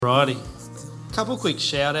Righty. Couple quick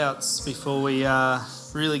shout outs before we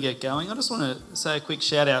really get going. I just want to say a quick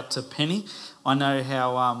shout out to Penny. I know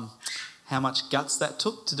how much guts that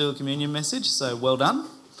took to do a communion message, so well done.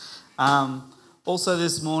 Also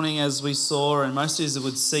this morning, as we saw, and most of you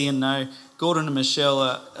would see and know, Gordon and Michelle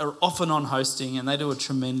are often on hosting and they do a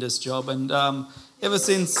tremendous job. And ever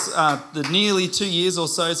since the nearly 2 years or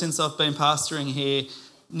so since I've been pastoring here,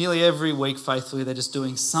 nearly every week faithfully they're just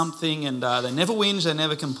doing something, and they never whinge, they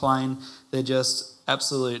never complain. They're just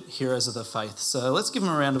absolute heroes of the faith. So let's give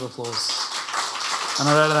them a round of applause. And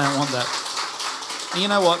I know they don't want that. And you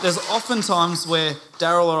know what? There's often times where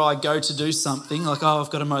Daryl or I go to do something, like, I've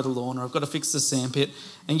got to mow the lawn or I've got to fix the sandpit,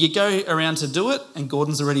 and you go around to do it and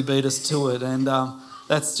Gordon's already beat us to it, and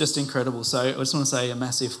that's just incredible. So I just want to say a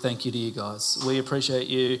massive thank you to you guys. We appreciate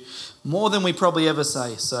you more than we probably ever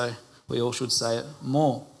say, so we all should say it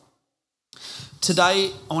more.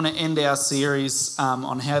 Today, I want to end our series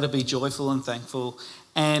on how to be joyful and thankful.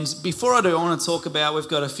 And before I do, I want to talk about, we've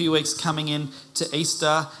got a few weeks coming in to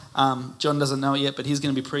Easter. John doesn't know it yet, but he's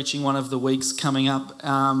going to be preaching one of the weeks coming up,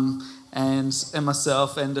 and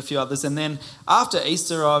myself and a few others. And then after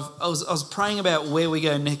Easter, I was praying about where we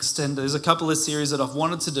go next, and there's a couple of series that I've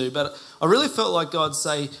wanted to do, but I really felt like God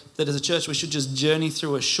say that as a church we should just journey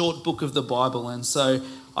through a short book of the Bible. And so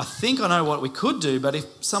I think I know what we could do, but if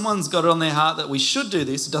someone's got it on their heart that we should do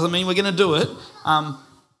this, it doesn't mean we're going to do it.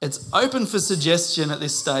 It's open for suggestion at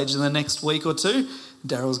this stage in the next week or two.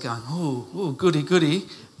 Daryl's going, oh, goody.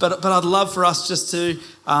 But I'd love for us just to,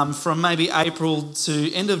 from maybe April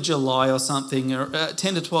to end of July or something, or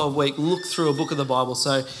 10 to 12 week, look through a book of the Bible.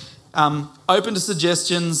 So open to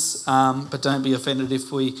suggestions, but don't be offended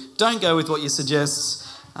if we don't go with what you suggest,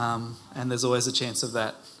 and there's always a chance of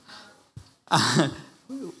that.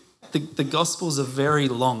 The Gospels are very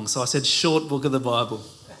long, so I said short book of the Bible.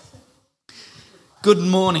 Good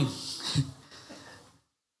morning.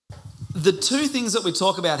 The two things that we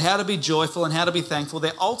talk about, how to be joyful and how to be thankful,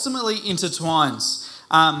 they're ultimately intertwined.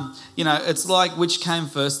 It's like which came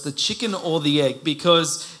first, the chicken or the egg,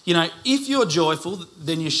 because, if you're joyful,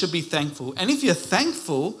 then you should be thankful. And if you're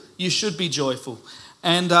thankful, you should be joyful.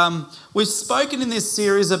 And we've spoken in this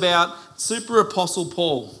series about Super Apostle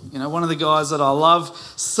Paul, one of the guys that I love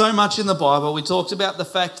so much in the Bible. We talked about the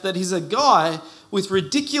fact that he's a guy with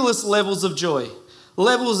ridiculous levels of joy,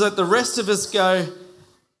 levels that the rest of us go,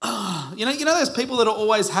 oh, you know those people that are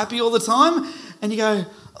always happy all the time, and you go,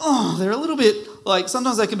 oh, they're a little bit, like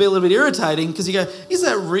sometimes they can be a little bit irritating because you go, is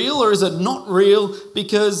that real or is it not real?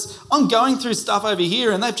 Because I'm going through stuff over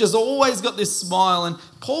here and they've just always got this smile. And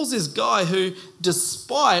Paul's this guy who,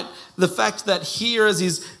 despite the fact that here as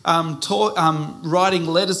he's writing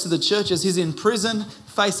letters to the churches, he's in prison,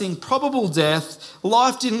 facing probable death,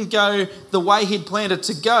 life didn't go the way he'd planned it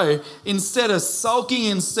to go. Instead of sulking,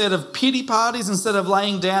 instead of pity parties, instead of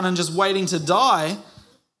laying down and just waiting to die,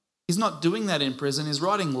 he's not doing that in prison. He's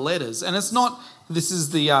writing letters. And it's not, this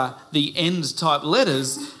is the end type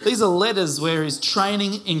letters. These are letters where he's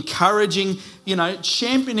training, encouraging,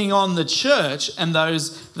 championing on the church and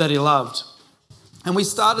those that he loved. And we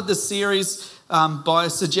started this series by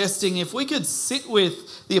suggesting if we could sit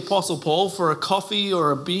with the Apostle Paul for a coffee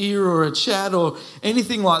or a beer or a chat or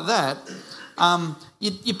anything like that,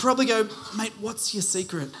 you'd probably go, mate, what's your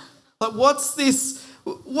secret? Like, what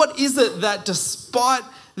is it that despite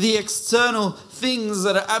the external things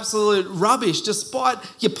that are absolute rubbish, despite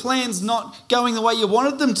your plans not going the way you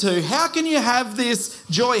wanted them to, how can you have this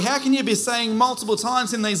joy? How can you be saying multiple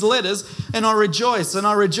times in these letters, and I rejoice,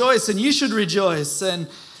 and you should rejoice, and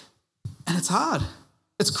it's hard.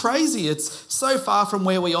 It's crazy. It's so far from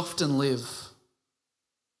where we often live.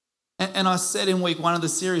 And I said in week 1 of the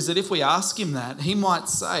series that if we ask him that, he might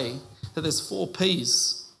say that there's 4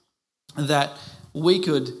 Ps that we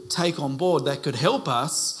could take on board that could help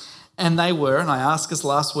us. And they were, and I asked us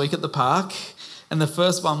last week at the park, and the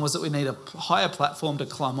first one was that we need a higher platform to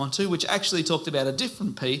climb onto, which actually talked about a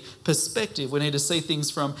different P, perspective. We need to see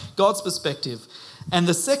things from God's perspective. And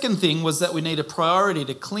the second thing was that we need a priority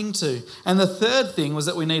to cling to. And the third thing was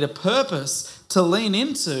that we need a purpose to lean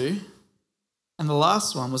into. And the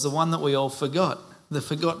last one was the one that we all forgot, the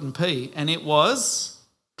forgotten P, and it was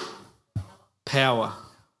power.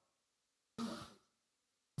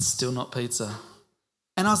 It's still not pizza.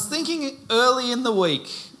 And I was thinking early in the week,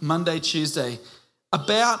 Monday, Tuesday,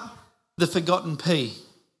 about the forgotten P.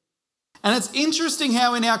 And it's interesting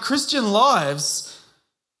how in our Christian lives,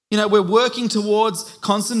 we're working towards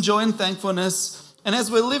constant joy and thankfulness. And as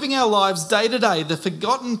we're living our lives day to day, the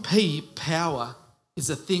forgotten P, power, is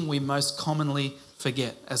the thing we most commonly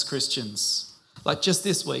forget as Christians. Like just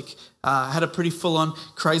this week, I had a pretty full-on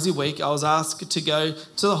crazy week. I was asked to go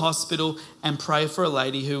to the hospital and pray for a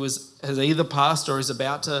lady who has either passed or is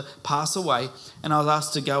about to pass away. And I was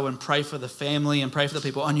asked to go and pray for the family and pray for the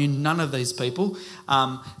people. I knew none of these people.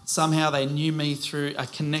 Somehow they knew me through a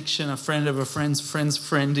connection, a friend of a friend's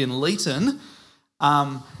friend in Leeton.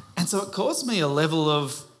 And so it caused me a level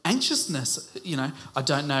of anxiousness. I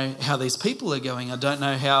don't know how these people are going. I don't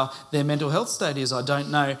know how their mental health state is. I don't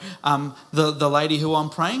know the lady who I'm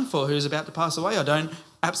praying for who's about to pass away. I don't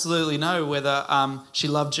absolutely know whether she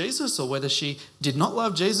loved Jesus or whether she did not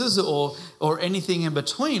love Jesus or anything in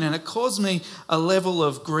between. And it caused me a level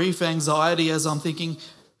of grief, anxiety as I'm thinking,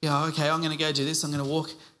 okay, I'm going to go do this. I'm going to walk.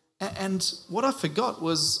 And what I forgot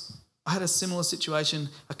was I had a similar situation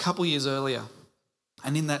a couple years earlier.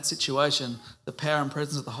 And in that situation, the power and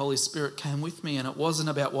presence of the Holy Spirit came with me, and it wasn't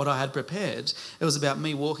about what I had prepared. It was about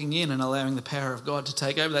me walking in and allowing the power of God to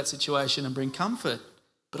take over that situation and bring comfort.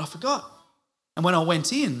 But I forgot. And when I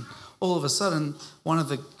went in, all of a sudden, one of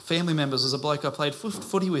the family members was a bloke I played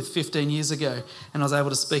footy with 15 years ago, and I was able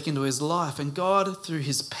to speak into his life. And God, through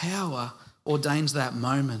his power, ordained that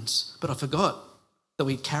moment. But I forgot that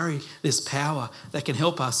we carry this power that can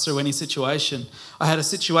help us through any situation. I had a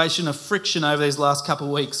situation of friction over these last couple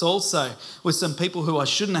of weeks also with some people who I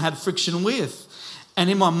shouldn't have had friction with. And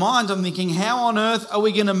in my mind, I'm thinking, how on earth are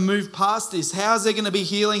we going to move past this? How's there going to be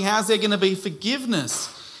healing? How's there going to be forgiveness?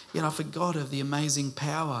 Yet I forgot of the amazing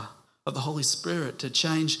power of the Holy Spirit to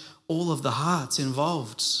change all of the hearts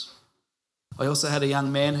involved. I also had a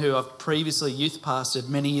young man who I've previously youth pastored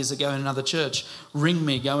many years ago in another church ring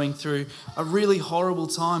me going through a really horrible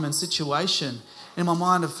time and situation. In my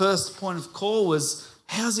mind, the first point of call was,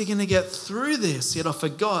 how's he going to get through this? Yet I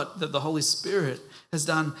forgot that the Holy Spirit has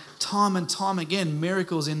done time and time again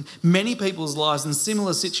miracles in many people's lives in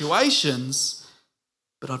similar situations,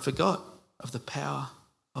 but I forgot of the power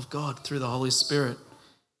of God through the Holy Spirit.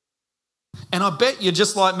 And I bet you're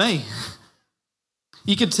just like me.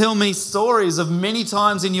 You could tell me stories of many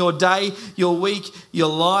times in your day, your week, your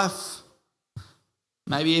life,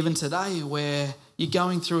 maybe even today, where you're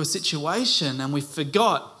going through a situation and we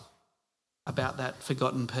forgot about that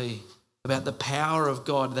forgotten P, about the power of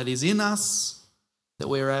God that is in us, that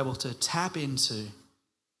we're able to tap into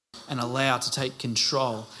and allow to take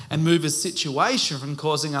control and move a situation from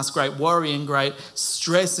causing us great worry and great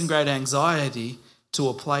stress and great anxiety to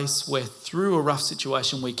a place where through a rough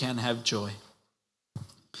situation we can have joy.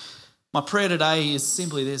 My prayer today is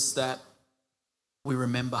simply this, that we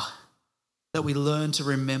remember, that we learn to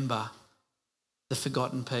remember the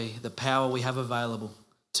forgotten P, the power we have available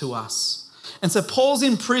to us. And so Paul's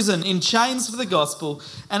in prison, in chains for the gospel,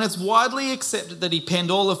 and it's widely accepted that he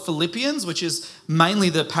penned all of Philippians, which is mainly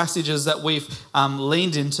the passages that we've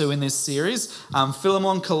leaned into in this series,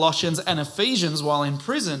 Philemon, Colossians, and Ephesians while in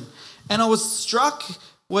prison. And I was struck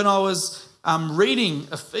when I was reading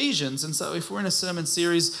Ephesians, and so if we're in a sermon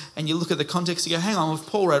series and you look at the context, you go, hang on, if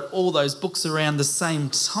Paul wrote all those books around the same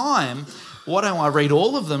time, why don't I read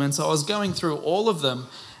all of them? And so I was going through all of them,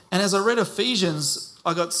 and as I read Ephesians,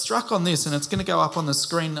 I got struck on this, and it's going to go up on the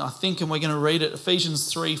screen, I think, and we're going to read it,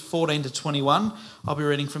 Ephesians 3:14-21. I'll be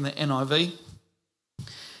reading from the NIV.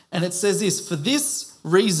 And it says this, "For this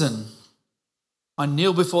reason I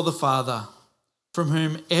kneel before the Father, from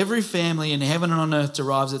whom every family in heaven and on earth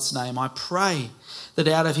derives its name. I pray that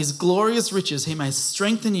out of his glorious riches he may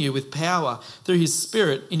strengthen you with power through his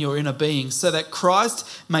Spirit in your inner being, so that Christ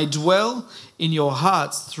may dwell in your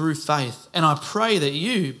hearts through faith. And I pray that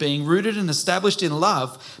you, being rooted and established in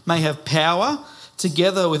love, may have power,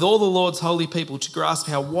 together with all the Lord's holy people, to grasp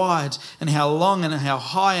how wide and how long and how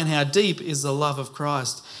high and how deep is the love of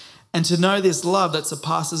Christ, and to know this love that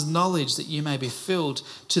surpasses knowledge, that you may be filled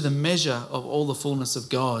to the measure of all the fullness of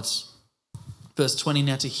God." Verse 20,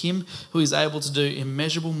 "Now to him who is able to do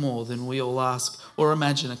immeasurable more than we all ask or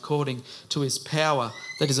imagine, according to his power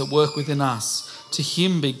that is at work within us, to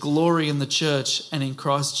him be glory in the church and in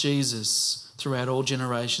Christ Jesus throughout all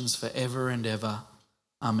generations, forever and ever.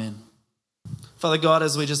 Amen." Father God,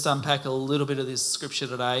 as we just unpack a little bit of this scripture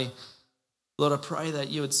today, Lord, I pray that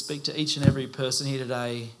you would speak to each and every person here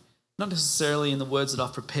today, not necessarily in the words that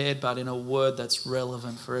I've prepared, but in a word that's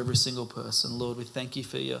relevant for every single person. Lord, we thank you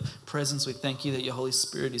for your presence. We thank you that your Holy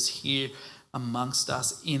Spirit is here amongst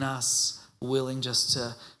us, in us, willing just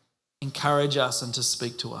to encourage us and to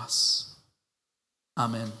speak to us.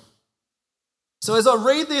 Amen. So as I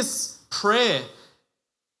read this prayer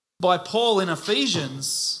by Paul in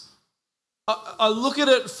Ephesians, I look at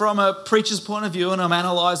it from a preacher's point of view, and I'm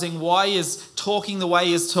analysing why he is talking the way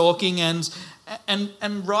he is talking, and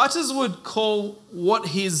writers would call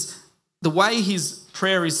the way he's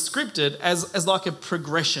prayer is scripted as like a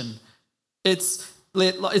progression. It's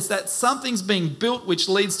that something's being built, which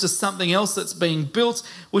leads to something else that's being built,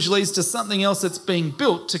 which leads to something else that's being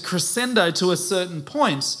built to crescendo to a certain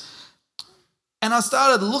point. And I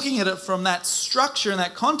started looking at it from that structure and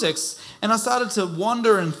that context, and I started to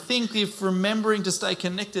wonder and think if remembering to stay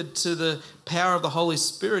connected to the power of the Holy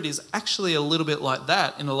Spirit is actually a little bit like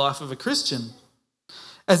that in the life of a Christian.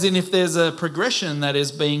 As in, if there's a progression that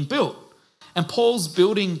is being built. And Paul's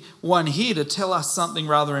building one here to tell us something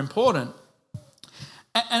rather important.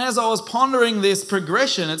 And as I was pondering this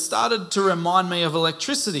progression, it started to remind me of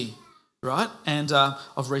electricity, right? And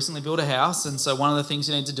I've recently built a house, and so one of the things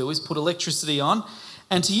you need to do is put electricity on.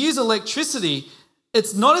 And to use electricity,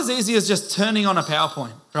 it's not as easy as just turning on a power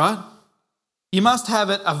point, right? You must have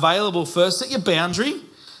it available first at your boundary.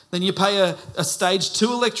 Then you pay a stage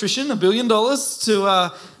 2 electrician $1 billion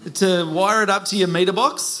to wire it up to your meter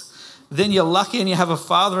box. Then you're lucky and you have a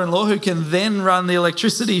father-in-law who can then run the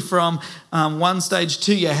electricity from one stage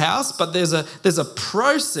to your house. But there's a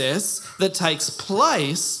process that takes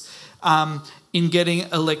place in getting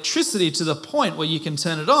electricity to the point where you can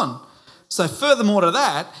turn it on. So furthermore to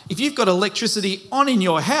that, if you've got electricity on in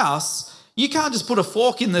your house, you can't just put a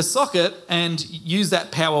fork in the socket and use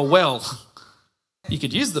that power well. You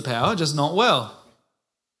could use the power, just not well.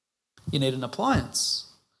 You need an appliance.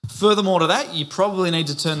 Furthermore to that, you probably need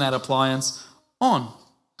to turn that appliance on.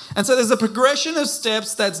 And so there's a progression of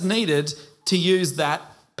steps that's needed to use that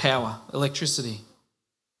power, electricity.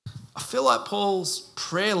 I feel like Paul's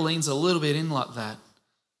prayer leans a little bit in like that.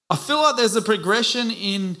 I feel like there's a progression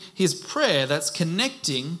in his prayer that's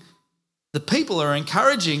connecting the people, or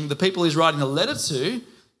encouraging the people he's writing a letter to,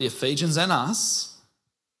 the Ephesians and us,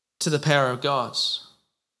 to the power of God.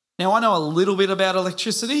 Now, I know a little bit about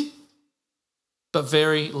electricity, but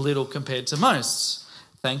very little compared to most.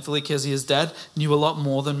 Thankfully, Kezia's dad knew a lot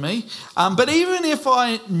more than me. But even if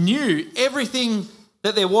I knew everything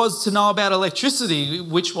that there was to know about electricity,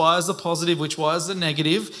 which was the positive, which was the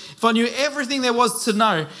negative, if I knew everything there was to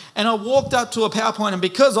know, and I walked up to a PowerPoint, and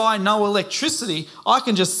because I know electricity, I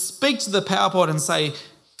can just speak to the PowerPoint and say,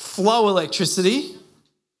 flow electricity,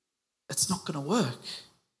 it's not going to work.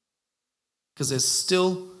 Because there's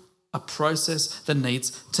still a process that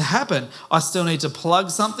needs to happen. I still need to plug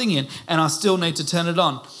something in, and I still need to turn it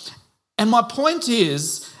on. And my point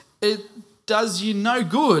is, it does you no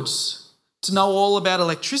good to know all about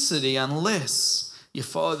electricity unless you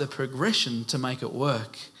follow the progression to make it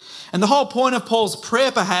work. And the whole point of Paul's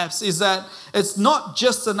prayer, perhaps, is that it's not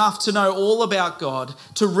just enough to know all about God,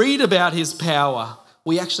 to read about his power.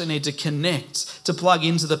 We actually need to connect, to plug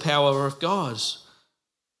into the power of God.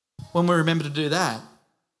 When we remember to do that,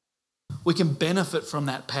 we can benefit from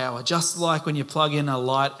that power, just like when you plug in a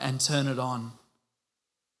light and turn it on.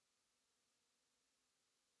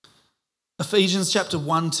 Ephesians chapter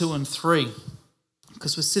 1, 2 and 3,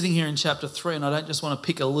 because we're sitting here in chapter 3 and I don't just want to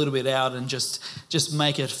pick a little bit out and just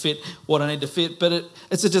make it fit what I need to fit, but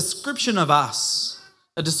it's a description of us,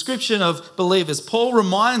 a description of believers. Paul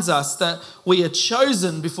reminds us that we are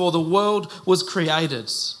chosen before the world was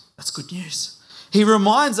created. That's good news. He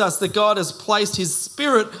reminds us that God has placed his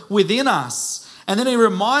Spirit within us. And then he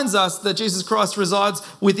reminds us that Jesus Christ resides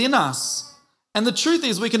within us. And the truth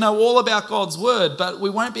is we can know all about God's word, but we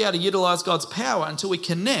won't be able to utilize God's power until we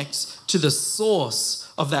connect to the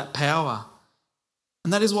source of that power.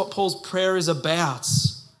 And that is what Paul's prayer is about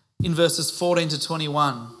in verses 14 to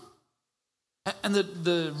 21. And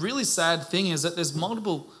the really sad thing is that there's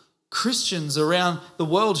multiple Christians around the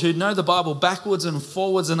world who know the Bible backwards and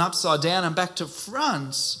forwards and upside down and back to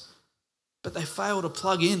front, but they fail to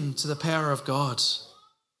plug in to the power of God.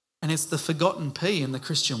 And it's the forgotten P in the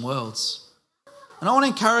Christian world. And I want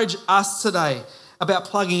to encourage us today about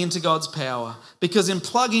plugging into God's power, because in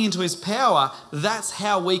plugging into his power, that's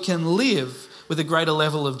how we can live with a greater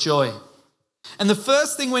level of joy. And the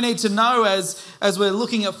first thing we need to know as we're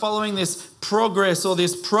looking at following this progress or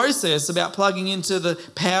this process about plugging into the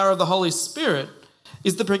power of the Holy Spirit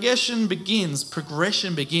is the progression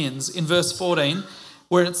begins in verse 14,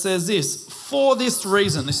 where it says this: for this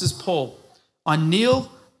reason, this is Paul, I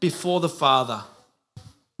kneel before the Father.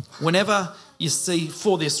 Whenever you see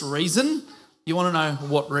for this reason, you want to know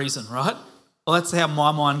what reason, right? Well, that's how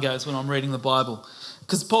my mind goes when I'm reading the Bible.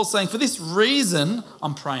 Because Paul's saying, for this reason,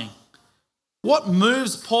 I'm praying. What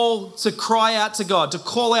moves Paul to cry out to God, to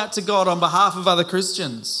call out to God on behalf of other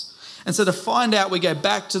Christians? And so to find out, we go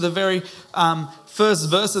back to the very first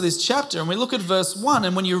verse of this chapter, and we look at verse 1,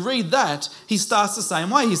 and when you read that, he starts the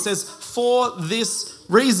same way. He says, for this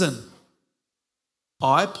reason.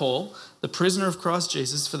 I, Paul, the prisoner of Christ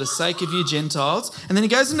Jesus, for the sake of you Gentiles. And then he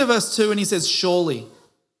goes into verse 2 and he says, surely.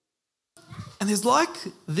 And there's like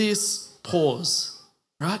this pause,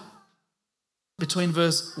 right? Between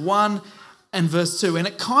verse 1 and verse 2. And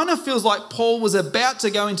it kind of feels like Paul was about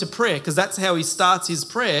to go into prayer, because that's how he starts his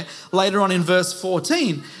prayer later on in verse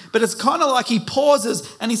 14. But it's kind of like he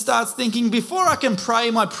pauses and he starts thinking, before I can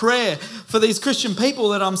pray my prayer for these Christian people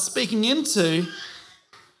that I'm speaking into,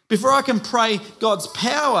 before I can pray God's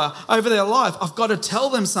power over their life, I've got to tell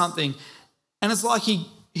them something. And it's like he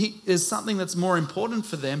there's something that's more important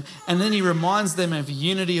for them. And then he reminds them of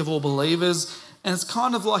unity of all believers. And it's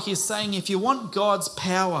kind of like he's saying, if you want God's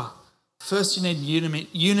power, first you need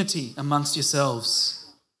unity amongst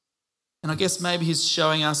yourselves. And I guess maybe he's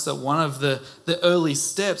showing us that one of the early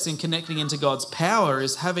steps in connecting into God's power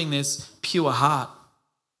is having this pure heart.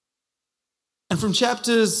 And from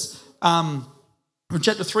chapter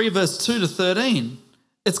 3, verse 2 to 13,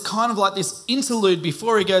 it's kind of like this interlude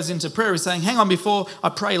before he goes into prayer. He's saying, hang on, before I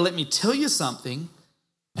pray, let me tell you something.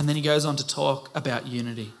 And then he goes on to talk about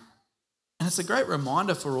unity. And it's a great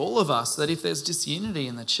reminder for all of us that if there's disunity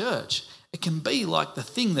in the church, it can be like the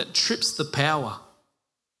thing that trips the power,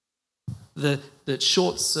 that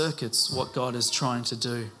short circuits what God is trying to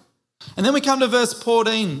do. And then we come to verse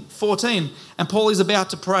 14, and Paul is about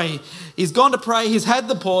to pray. He's gone to pray, he's had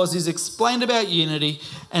the pause, he's explained about unity,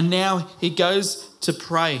 and now he goes to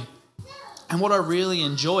pray. And what I really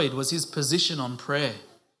enjoyed was his position on prayer.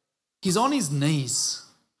 He's on his knees.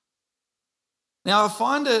 Now I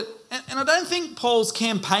find it, and I don't think Paul's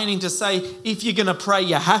campaigning to say, if you're going to pray,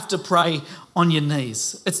 you have to pray on your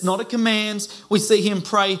knees. It's not a command. We see him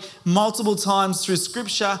pray multiple times through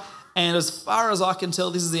Scripture, and as far as I can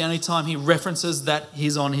tell, this is the only time he references that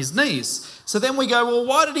he's on his knees. So then we go, well,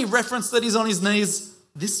 why did he reference that he's on his knees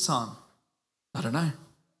this time? I don't know.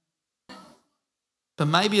 But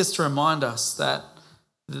maybe it's to remind us that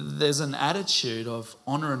there's an attitude of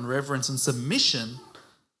honour and reverence and submission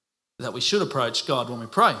that we should approach God when we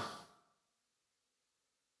pray.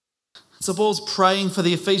 So Paul's praying for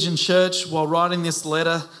the Ephesian church while writing this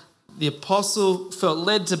letter. The apostle felt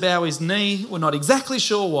led to bow his knee, we're not exactly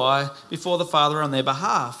sure why, before the Father on their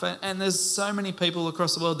behalf. And there's so many people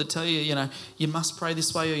across the world that tell you, you must pray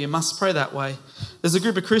this way or you must pray that way. There's a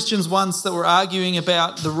group of Christians once that were arguing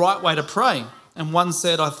about the right way to pray. And one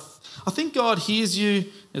said, I think God hears you,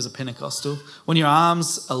 there's a Pentecostal, when your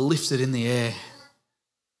arms are lifted in the air.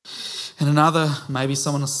 And another, maybe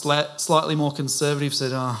someone slightly more conservative,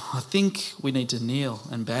 said, I think we need to kneel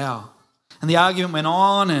and bow. And the argument went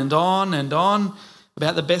on and on and on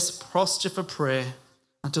about the best posture for prayer,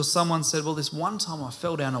 until someone said, well, this one time I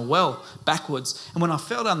fell down a well backwards. And when I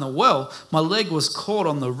fell down the well, my leg was caught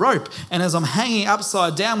on the rope. And as I'm hanging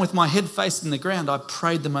upside down with my head facing the ground, I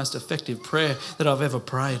prayed the most effective prayer that I've ever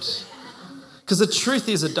prayed. Because the truth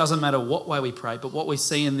is, it doesn't matter what way we pray, but what we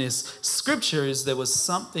see in this scripture is there was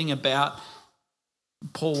something about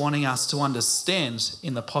Paul wanting us to understand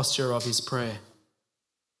in the posture of his prayer.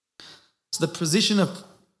 So the position of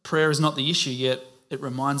prayer is not the issue, yet it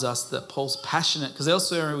reminds us that Paul's passionate, because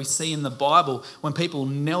elsewhere we see in the Bible when people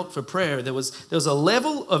knelt for prayer, there was a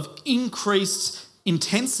level of increased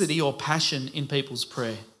intensity or passion in people's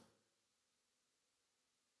prayer.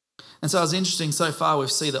 And so it's interesting, so far we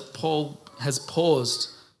see that Paul has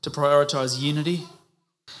paused to prioritise unity.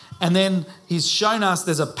 And then he's shown us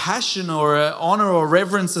there's a passion or an honour or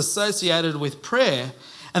reverence associated with prayer.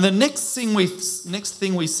 And the next thing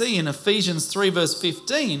we see in Ephesians 3 verse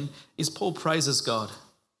 15 is Paul praises God.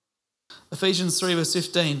 Ephesians 3 verse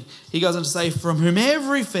 15, he goes on to say, from whom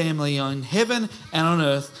every family on heaven and on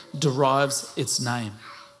earth derives its name.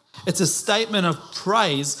 It's a statement of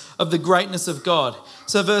praise of the greatness of God.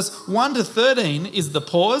 So verse 1 to 13 is the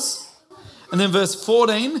pause, and then verse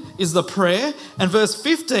 14 is the prayer, and verse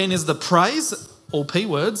 15 is the praise, all P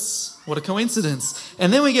words. What a coincidence.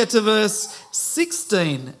 And then we get to verse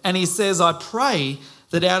 16, and he says, I pray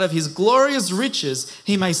that out of his glorious riches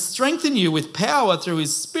he may strengthen you with power through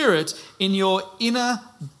his Spirit in your inner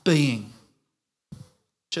being.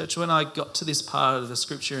 Church, when I got to this part of the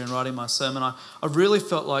scripture in writing my sermon, I really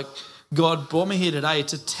felt like God brought me here today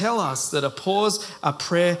to tell us that a pause, a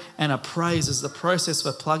prayer, and a praise is the process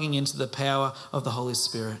for plugging into the power of the Holy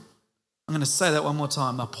Spirit. I'm going to say that one more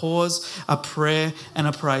time. A pause, a prayer, and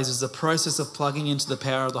a praise is the process of plugging into the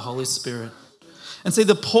power of the Holy Spirit. And see,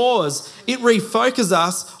 the pause, it refocuses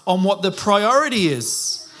us on what the priority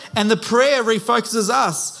is. And the prayer refocuses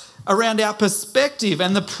us around our perspective,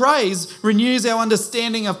 and the praise renews our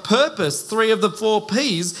understanding of purpose, 3 of the 4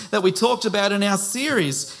 Ps that we talked about in our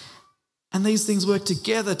series. And these things work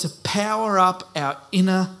together to power up our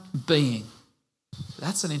inner being.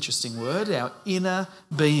 That's an interesting word, our inner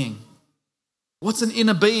being. What's an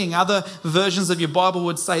inner being? Other versions of your Bible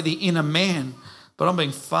would say the inner man, but I'm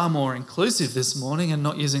being far more inclusive this morning and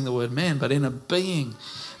not using the word man, but inner being.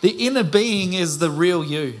 The inner being is the real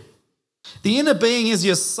you. The inner being is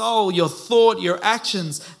your soul, your thought, your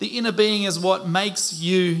actions. The inner being is what makes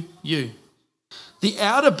you, you. The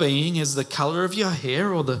outer being is the colour of your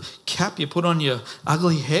hair or the cap you put on your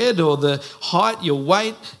ugly head or the height, your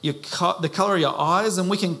weight, the colour of your eyes. And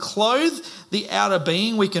we can clothe the outer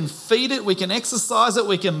being, we can feed it, we can exercise it,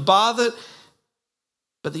 we can bathe it.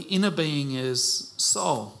 But the inner being is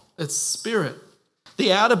soul, it's spirit.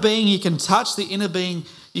 The outer being you can touch, the inner being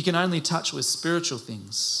you can only touch with spiritual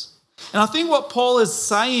things. And I think what Paul is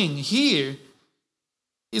saying here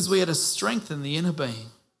is we are to strengthen the inner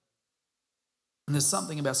being. And there's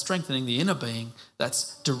something about strengthening the inner being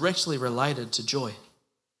that's directly related to joy.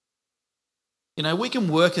 You know, we can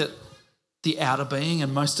work at the outer being,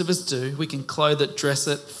 and most of us do. We can clothe it, dress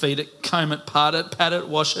it, feed it, comb it, part it, pat it,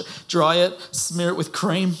 wash it, dry it, smear it with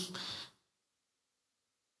cream.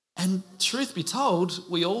 And truth be told,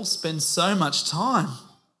 we all spend so much time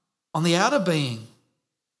on the outer being.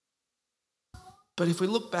 But if we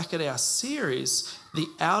look back at our series, the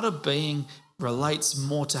outer being relates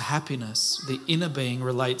more to happiness. The inner being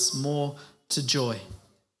relates more to joy.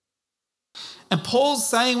 And Paul's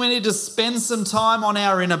saying we need to spend some time on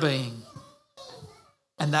our inner being,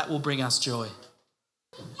 and that will bring us joy.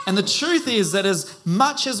 And the truth is that as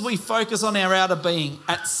much as we focus on our outer being,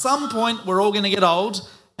 at some point we're all going to get old,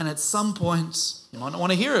 and at some point, you might not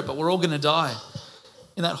want to hear it, but we're all going to die.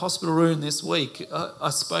 In that hospital room this week,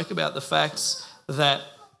 I spoke about the fact that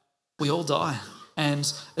we all die.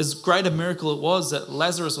 And as great a miracle it was that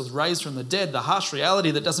Lazarus was raised from the dead, the harsh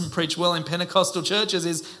reality that doesn't preach well in Pentecostal churches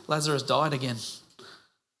is Lazarus died again.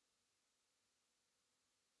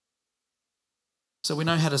 So we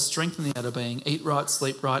know how to strengthen the outer being, eat right,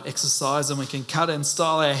 sleep right, exercise, and we can cut and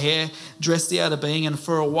style our hair, dress the outer being, and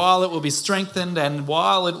for a while it will be strengthened and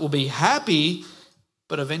while it will be happy,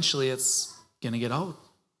 but eventually it's going to get old.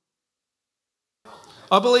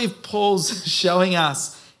 I believe Paul's showing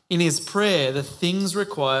us in his prayer the things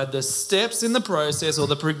required, the steps in the process or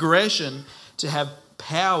the progression to have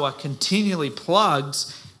power continually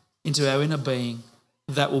plugged into our inner being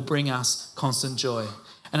that will bring us constant joy.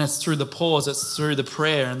 And it's through the pause, it's through the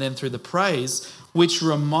prayer and then through the praise, which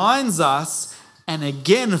reminds us and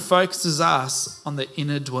again focuses us on the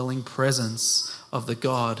inner dwelling presence of the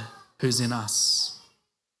God who's in us.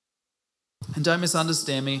 And don't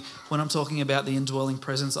misunderstand me when I'm talking about the indwelling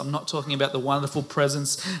presence. I'm not talking about the wonderful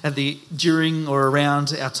presence during or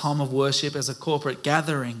around our time of worship as a corporate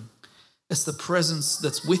gathering. It's the presence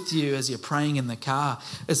that's with you as you're praying in the car.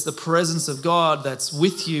 It's the presence of God that's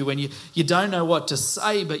with you when you don't know what to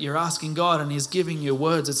say, but you're asking God and He's giving you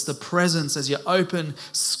words. It's the presence as you open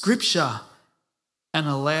Scripture and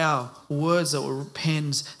allow words that were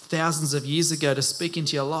penned thousands of years ago to speak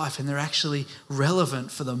into your life, and they're actually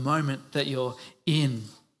relevant for the moment that you're in.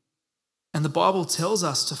 And the Bible tells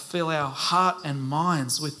us to fill our heart and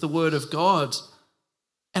minds with the Word of God.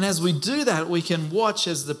 And as we do that, we can watch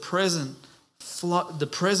as the presence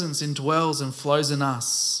indwells and flows in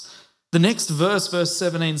us. The next verse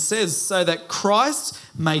 17 says, so that Christ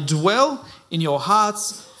may dwell in your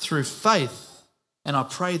hearts through faith. And I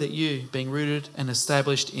pray that you, being rooted and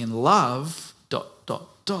established in love, ...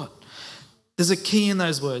 There's a key in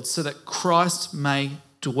those words, so that Christ may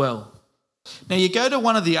dwell. Now you go to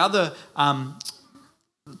one of the other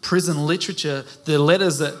prison literature, the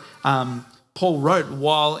letters that Paul wrote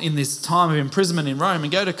while in this time of imprisonment in Rome,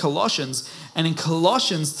 and go to Colossians. And in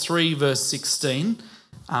Colossians 3 verse 16,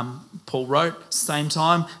 Paul wrote, same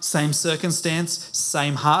time, same circumstance,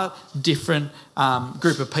 same heart, different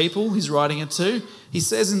group of people he's writing it to. He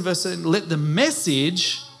says in verse 7, let the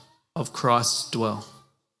message of Christ dwell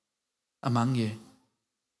among you.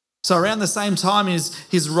 So around the same time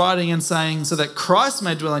he's writing and saying, so that Christ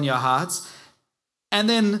may dwell in your hearts. And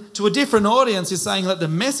then to a different audience, he's saying, let the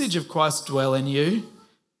message of Christ dwell in you.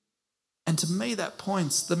 And to me, that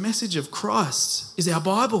points, the message of Christ is our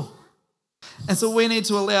Bible. And so we need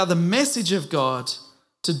to allow the message of God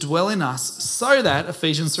to dwell in us so that,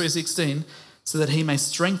 Ephesians 3:16, so that He may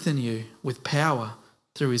strengthen you with power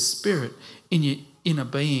through His Spirit in your inner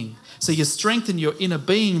being. So you strengthen your inner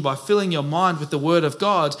being by filling your mind with the Word of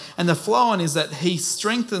God. And the flow on is that He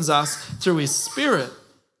strengthens us through His Spirit.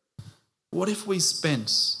 What if we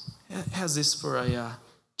spent, how's this for a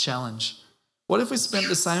challenge? What if we spent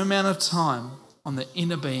the same amount of time on the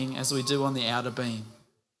inner being as we do on the outer being?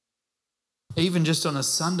 Even just on a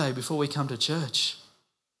Sunday before we come to church.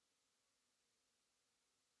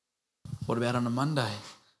 What about on a Monday?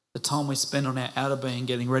 The time we spend on our outer being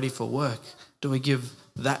getting ready for work, do we give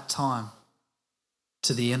that time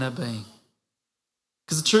to the inner being?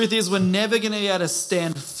 Because the truth is, we're never going to be able to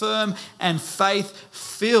stand firm and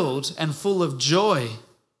faith-filled and full of joy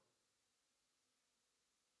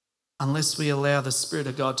unless we allow the Spirit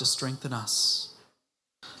of God to strengthen us.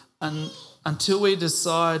 And until we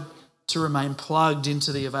decide to remain plugged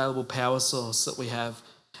into the available power source that we have.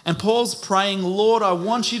 And Paul's praying, Lord, I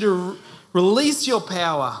want you to release your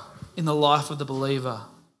power in the life of the believer.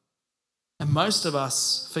 And most of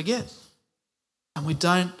us forget. And we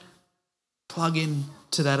don't plug in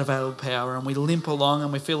to that available power, and we limp along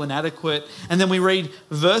and we feel inadequate. And then we read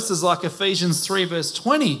verses like Ephesians 3 verse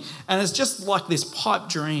 20, and it's just like this pipe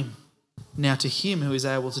dream. Now to him who is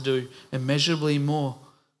able to do immeasurably more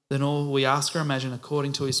than all we ask or imagine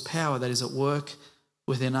according to his power that is at work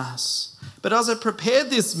within us. But as I prepared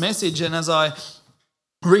this message and as I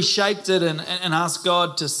reshaped it and asked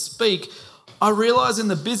God to speak, I realised in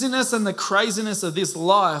the busyness and the craziness of this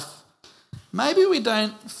life, maybe we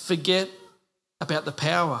don't forget about the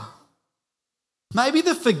power. Maybe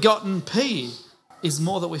the forgotten P is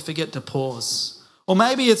more that we forget to pause. Or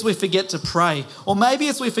maybe it's we forget to pray. Or maybe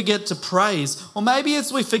it's we forget to praise. Or maybe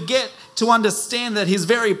it's we forget to understand that his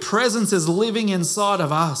very presence is living inside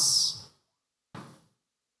of us.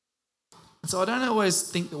 And so I don't always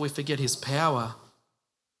think that we forget his power.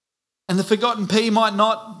 And the forgotten P might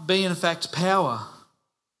not be in fact power,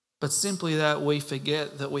 but simply that we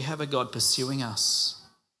forget that we have a God pursuing us.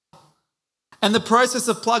 And the process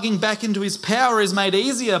of plugging back into his power is made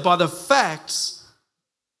easier by the fact,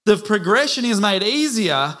 the progression is made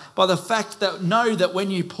easier by the fact that know that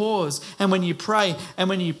when you pause and when you pray and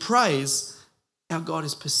when you praise, our God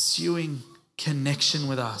is pursuing connection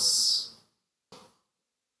with us.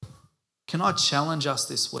 Can I challenge us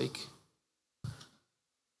this week?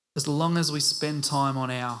 As long as we spend time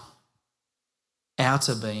on our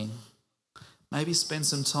outer being, maybe spend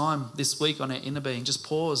some time this week on our inner being. Just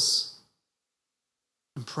pause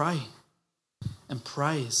and pray and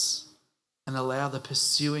praise and allow the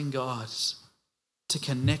pursuing God to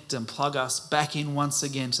connect and plug us back in once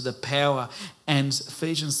again to the power. And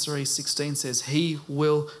Ephesians 3:16 says, he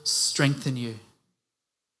will strengthen you.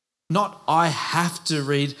 Not I have to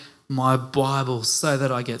read my Bible so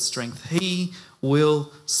that I get strength. He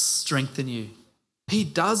will strengthen you. He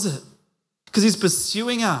does it because he's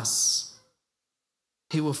pursuing us.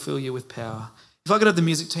 He will fill you with power. If I could have the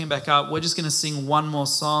music team back up, we're just going to sing one more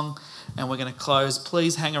song and we're going to close.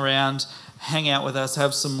 Please hang around, hang out with us,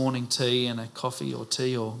 have some morning tea and a coffee or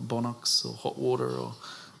tea or Bonox or hot water. Or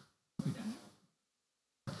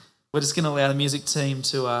we're just going to allow the music team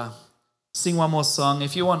to sing one more song.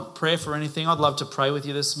 If you want prayer for anything, I'd love to pray with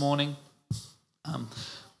you this morning.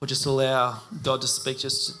 We'll just allow God to speak.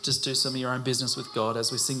 Just do some of your own business with God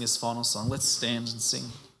as we sing this final song. Let's stand and sing.